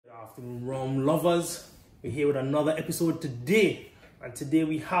Afternoon rum lovers, we're here with another episode today, and today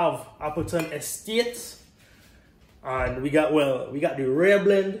we have Appleton Estate, and we got the rare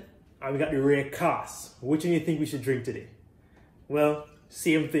blend and we got the rare cask. Which one do you think we should drink today? Well,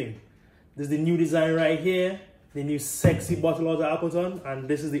 same thing. This is the new design right here, the new sexy bottle out of Appleton, and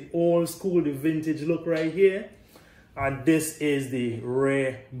this is the old school, the vintage look right here, and this is the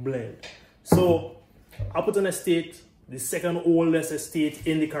rare blend. So Appleton Estate, the second oldest estate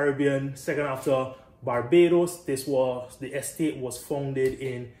in the Caribbean, second after Barbados. The estate was founded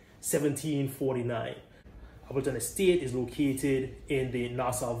in 1749. Appleton Estate is located in the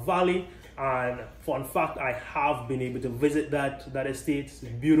Nassau Valley, and fun fact, I have been able to visit that estate. It's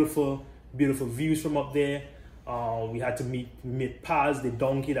beautiful views from up there. We had to meet Paz, the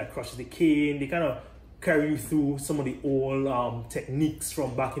donkey that crushes the cane. They kind of carry you through some of the old techniques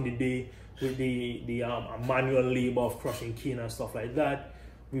from back in the day, with the manual labor of crushing cane and stuff like that.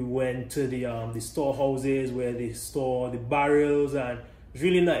 We went to the storehouses where they store the barrels, and it's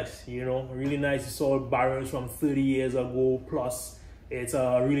really nice, you know, really nice. You saw barrels from 30 years ago plus. It's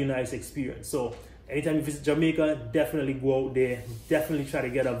a really nice experience. So anytime you visit Jamaica, definitely go out there. Definitely try to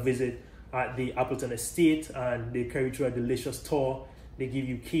get a visit at the Appleton Estate, and they carry you through a delicious tour. They give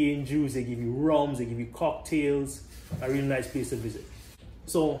you cane juice, they give you rums, they give you cocktails. A really nice place to visit.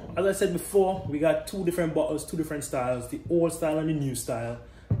 So, as I said before, we got two different bottles, two different styles, the old style and the new style.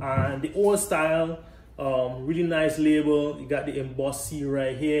 And the old style, really nice label. You got the embossed seal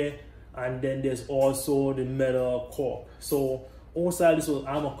right here, and then there's also the metal cork. So, old style, this was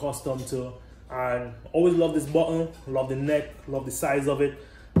I'm accustomed to, and always love this bottle, love the neck, love the size of it.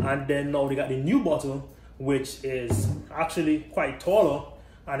 And then now they got the new bottle, which is actually quite taller,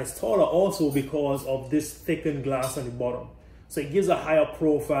 and it's taller also because of this thickened glass on the bottom. So it gives a higher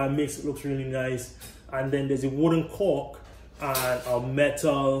profile, makes it look really nice. And then there's a wooden cork and a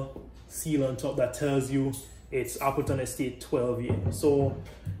metal seal on top that tells you it's Appleton Estate 12 year. So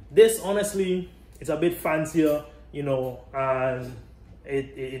this, honestly, it's a bit fancier, you know, and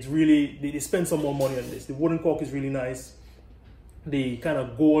it's really, they spend some more money on this. The wooden cork is really nice. The kind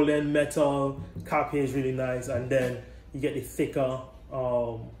of golden metal cap here is really nice, and then you get the thicker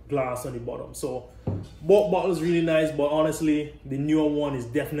glass on the bottom. So both bottles really nice, but honestly the newer one is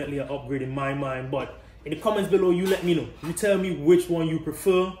definitely an upgrade in my mind. But in the comments below, you let me know, you tell me which one you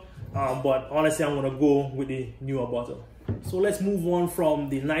prefer, but honestly I'm gonna go with the newer bottle. So let's move on from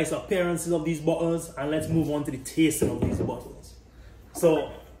the nice appearances of these bottles, and let's move on to the tasting of these bottles.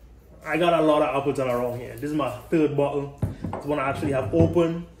 So I got a lot of Appleton around here. This is my third bottle. It's one I actually have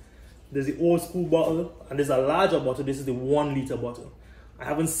open. There's the old school bottle, and there's a larger bottle. This is the 1 liter bottle. I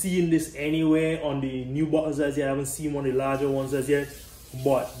haven't seen this anywhere on the new bottles as yet. I haven't seen one of the larger ones as yet.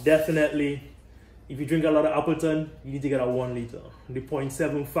 But definitely, if you drink a lot of Appleton, you need to get a 1 liter. The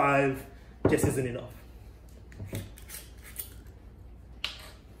 0.75 just isn't enough.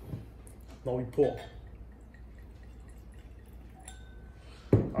 Now we pour.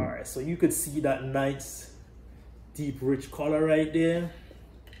 Alright, so you could see that nice, deep, rich color right there.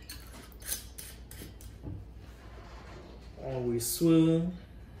 Always swirl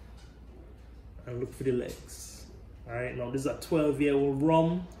and look for the legs. Alright, now this is a 12-year-old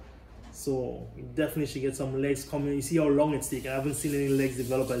rum, so you definitely should get some legs coming. You see how long it's taking. I haven't seen any legs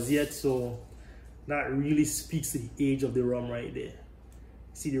develop as yet, so that really speaks to the age of the rum right there.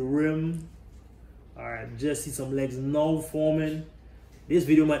 See the rim. Alright, just see some legs now forming. This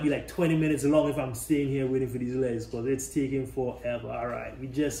video might be like 20 minutes long if I'm staying here waiting for these legs, because it's taking forever. Alright, we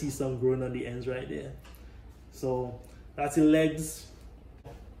just see some growing on the ends right there. So that's the legs.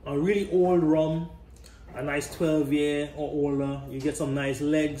 A really old rum, a nice 12-year or older. You get some nice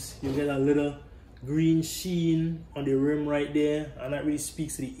legs. You get a little green sheen on the rim right there, and that really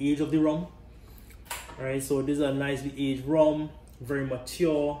speaks to the age of the rum. Alright, so this is a nicely aged rum, very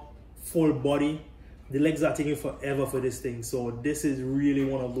mature, full body. The legs are taking forever for this thing, so this is really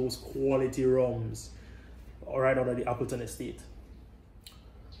one of those quality rums right out of the Appleton Estate.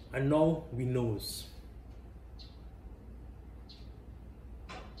 And now we nose.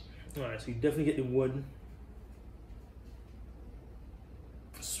 Alright, so you definitely get the wood,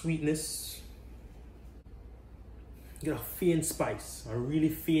 sweetness. You get a faint spice, a really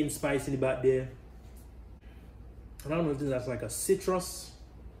faint spice in the back there. And I don't know if that's like a citrus.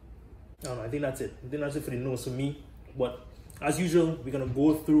 I don't know, I think that's it. I think that's it for the nose for me. But as usual, we're gonna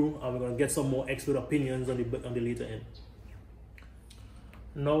go through and we're gonna get some more expert opinions on the later end.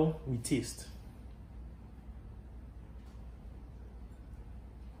 Now we taste.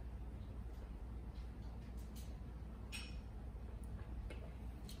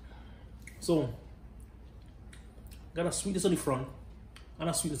 So got a sweetness on the front, and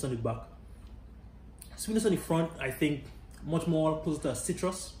a sweetness on the back. Sweetness on the front, I think, much more closer to a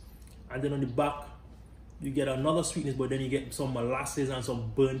citrus, and then on the back, you get another sweetness, but then you get some molasses and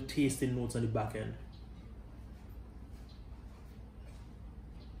some burnt tasting notes on the back end.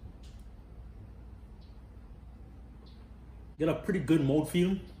 Get a pretty good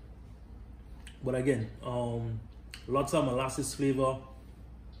mouthfeel, but again, lots of molasses flavor,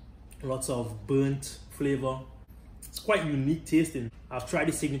 lots of burnt flavor. It's quite unique tasting. I've tried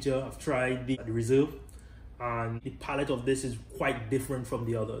the signature, I've tried the reserve, and the palate of this is quite different from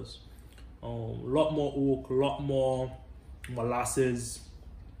the others. A lot more oak, a lot more molasses,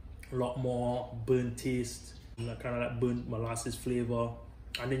 a lot more burnt taste, kind of that burnt molasses flavor,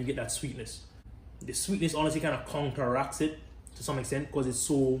 and then you get that sweetness. The sweetness honestly kind of counteracts it to some extent because it's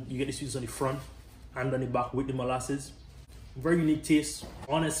so, you get the sweetness on the front and on the back with the molasses. Very unique taste.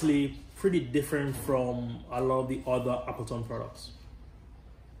 Honestly, pretty different from a lot of the other Appleton products.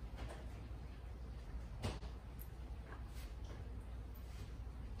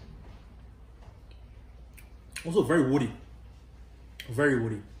 Also very woody. Very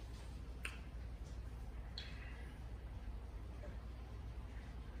woody.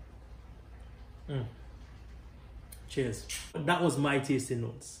 Cheers. That was my tasting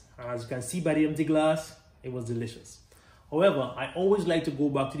notes. As you can see by the empty glass, it was delicious. However, I always like to go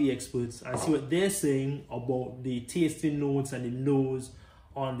back to the experts and see what they're saying about the tasting notes and the nose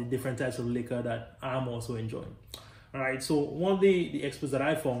on the different types of liquor that I'm also enjoying. All right, so one of the experts that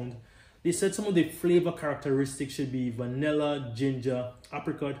I found, they said some of the flavor characteristics should be vanilla, ginger,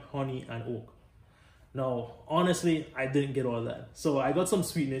 apricot, honey, and oak. Now, honestly, I didn't get all of that. So I got some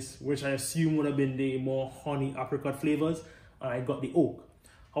sweetness, which I assume would have been the more honey apricot flavors, and I got the oak.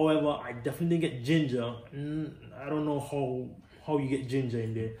 However, I definitely didn't get ginger. I don't know how you get ginger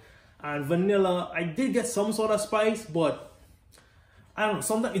in there. And vanilla, I did get some sort of spice, but I don't know,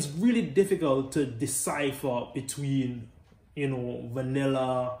 sometimes it's really difficult to decipher between, you know,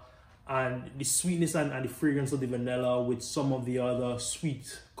 vanilla and the sweetness and the fragrance of the vanilla with some of the other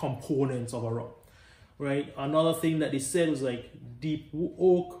sweet components of a rum. Right, another thing that they said was like deep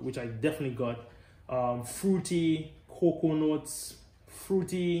oak, which I definitely got. Fruity, cocoa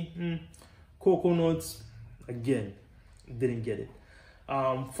notes, again, didn't get it.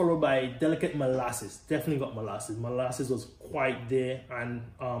 Followed by delicate molasses, definitely got molasses. Molasses was quite there, and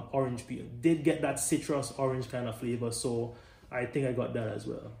orange peel. Did get that citrus orange kind of flavor, so I think I got that as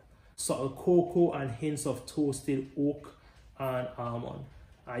well. Subtle cocoa and hints of toasted oak and almond.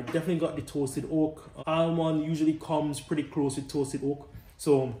 I definitely got the toasted oak. Almond usually comes pretty close with toasted oak,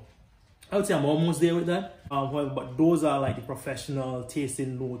 so I would say I'm almost there with that. However, but those are like the professional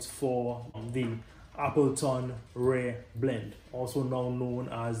tasting notes for the Appleton Rare Blend, also now known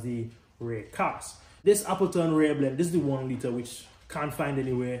as the Rare Cask. This Appleton Rare Blend, this is the 1 liter, which can't find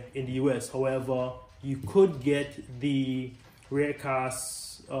anywhere in the US. However, you could get the Rare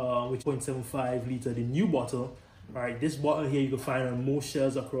Cask with 0.75 liter, the new bottle. All right, this bottle here you can find on most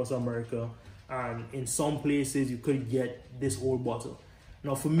shelves across America, and in some places you could get this old bottle.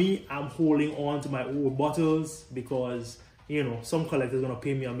 Now for me, I'm holding on to my old bottles because, you know, some collector's gonna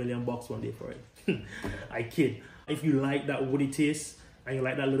pay me $1 million one day for it. I kid. If you like that woody taste and you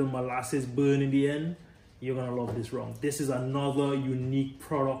like that little molasses burn in the end, you're gonna love this rum. This is another unique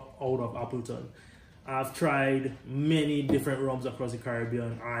product out of Appleton. I've tried many different rums across the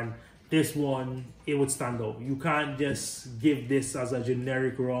Caribbean, and this one, it would stand out. You can't just give this as a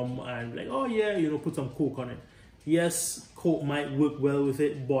generic rum and like, oh yeah, you know, put some Coke on it. Yes, Coke might work well with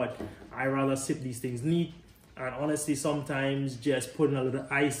it, but I rather sip these things neat. And honestly, sometimes just putting a little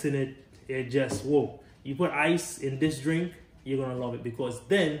ice in it, it just, whoa. You put ice in this drink, you're gonna love it, because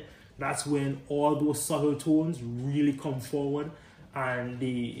then that's when all those subtle tones really come forward, and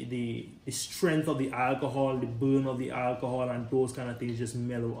the strength of the alcohol, the burn of the alcohol, and those kind of things just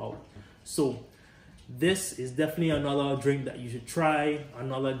mellow out. So this is definitely another drink that you should try,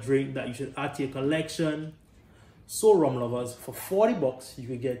 another drink that you should add to your collection. So rum lovers, for 40 bucks, you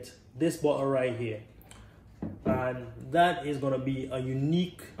could get this bottle right here. And that is gonna be a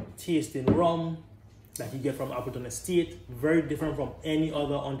unique tasting rum that you get from Appleton Estate. Very different from any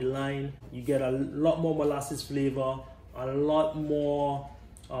other on the line. You get a lot more molasses flavor, a lot more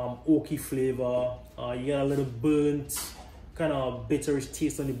oaky flavor. You get a little burnt, kind of bitterish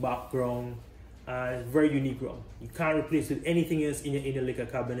taste on the background. Very unique rum. You can't replace it with anything else in your liquor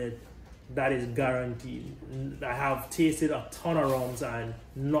cabinet. That is guaranteed. I have tasted a ton of rums and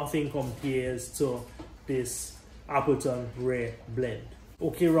nothing compares to this Appleton Rare Blend.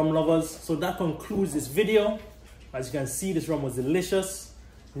 Okay, rum lovers, so that concludes this video. As you can see, this rum was delicious.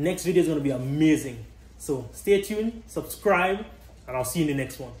 Next video is going to be amazing. So stay tuned, subscribe, And I'll see you in the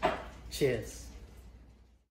next one. Cheers.